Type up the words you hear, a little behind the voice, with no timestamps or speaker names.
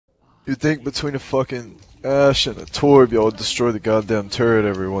You think between a fucking Ash and a Torb, y'all would destroy the goddamn turret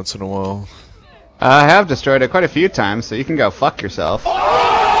every once in a while. I have destroyed it quite a few times, so you can go fuck yourself.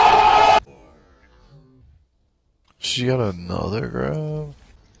 She got another grab?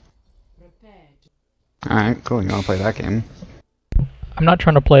 Alright, cool, you wanna play that game? I'm not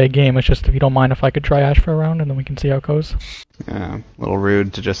trying to play a game, it's just if you don't mind if I could try Ash for a round and then we can see how it goes. Yeah, a little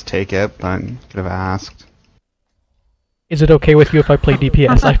rude to just take it, but could have asked. Is it okay with you if I play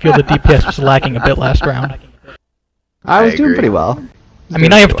DPS? I feel the DPS was lacking a bit last round. I was doing pretty well. I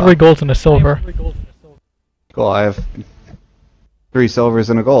mean, I have 3 golds and a silver. Cool, I have 3 silvers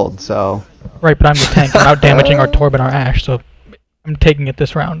and a gold, so... Right, but I'm the tank. I'm out damaging our Torb and our Ash, so I'm taking it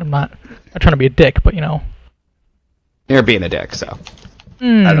this round. I'm not trying to be a dick, but you know. You're being a dick, so...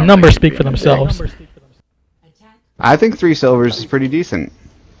 numbers speak for themselves. I think 3 silvers is pretty decent.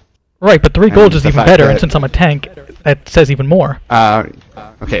 Right, but 3 golds is even better, and since I'm a tank, that says even more.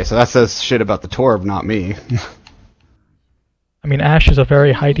 Okay, so that says shit about the Torb, not me. I mean, Ash is a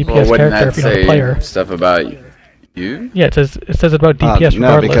very high DPS character if you know the player. Stuff about you? Yeah, it says it about DPS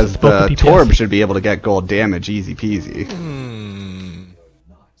no, regardless. because the Torb should be able to get gold damage easy peasy.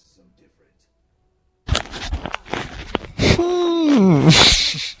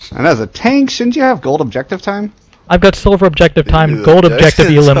 And as a tank, shouldn't you have gold objective time? I've got silver objective time, gold objective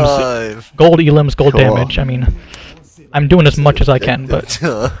elims, gold elims, gold damage. I mean, I'm doing as much as I can, but...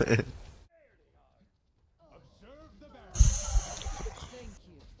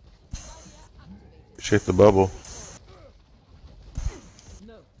 Shake the bubble.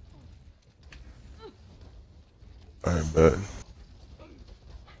 I bet.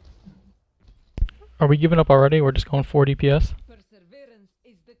 Are we giving up already? We're just going 4 DPS?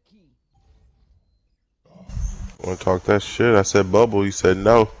 Want to talk that shit? I said bubble, you said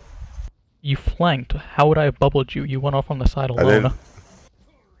no. You flanked. How would I have bubbled you? You went off on the side alone.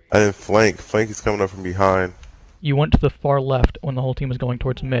 I didn't flank. Flank is coming up from behind. You went to the far left when the whole team was going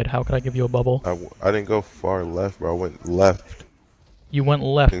towards mid. How could I give you a bubble? I didn't go far left, bro. I went left. You went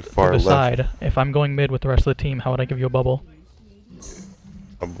left to the side. If I'm going mid with the rest of the team, how would I give you a bubble?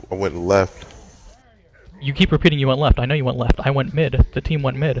 I went left. You keep repeating you went left. I know you went left. I went mid. The team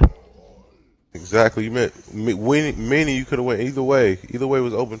went mid. Exactly. You meant meaning you could have went either way. Either way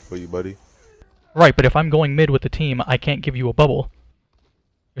was open for you, buddy. Right, but if I'm going mid with the team, I can't give you a bubble.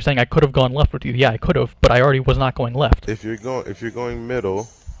 You're saying I could have gone left with you. Yeah, I could have, but I already was not going left. If you're going middle,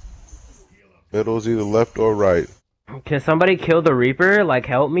 middle's either left or right. Can somebody kill the Reaper? Like,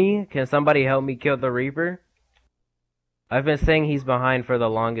 help me? Can somebody help me kill the Reaper? I've been saying he's behind for the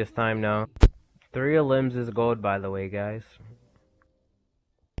longest time now. 3 limbs is gold, by the way, guys.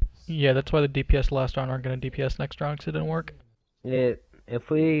 Yeah, that's why the DPS last round aren't going to DPS next round, because it didn't work. Yeah, if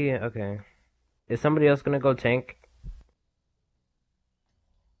we... Okay. Is somebody else going to go tank?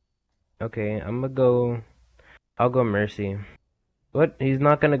 Okay, I'm gonna go... I'll go Mercy. What? He's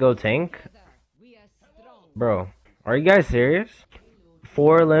not gonna go tank? Bro, are you guys serious?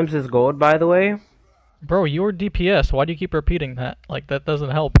 4 limbs is gold, by the way? Bro, you're DPS. Why do you keep repeating that? Like, that doesn't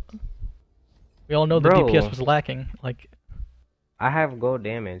help. We all know the DPS was lacking. Like... I have gold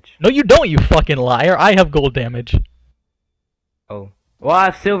damage. No, you don't, you fucking liar. I have gold damage. Oh. Well, I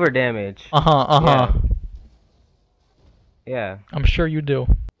have silver damage. Yeah. I'm sure you do.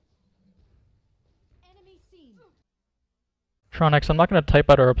 Tronex, I'm not going to type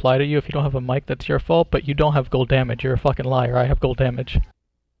out a reply to you. If you don't have a mic, that's your fault, but you don't have gold damage. You're a fucking liar. I have gold damage.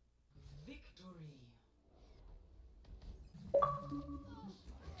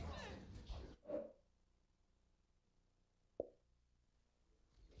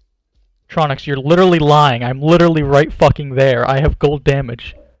 Tronex, you're literally lying. I'm literally right fucking there. I have gold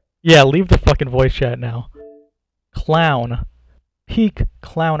damage. Yeah, leave the fucking voice chat now. Clown. Peak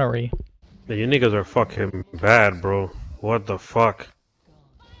clownery. Yeah, you niggas are fucking bad, bro. What the fuck?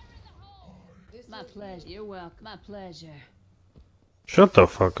 My pleasure. You're welcome. My pleasure. Shut the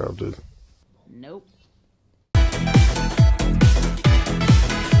fuck up, dude.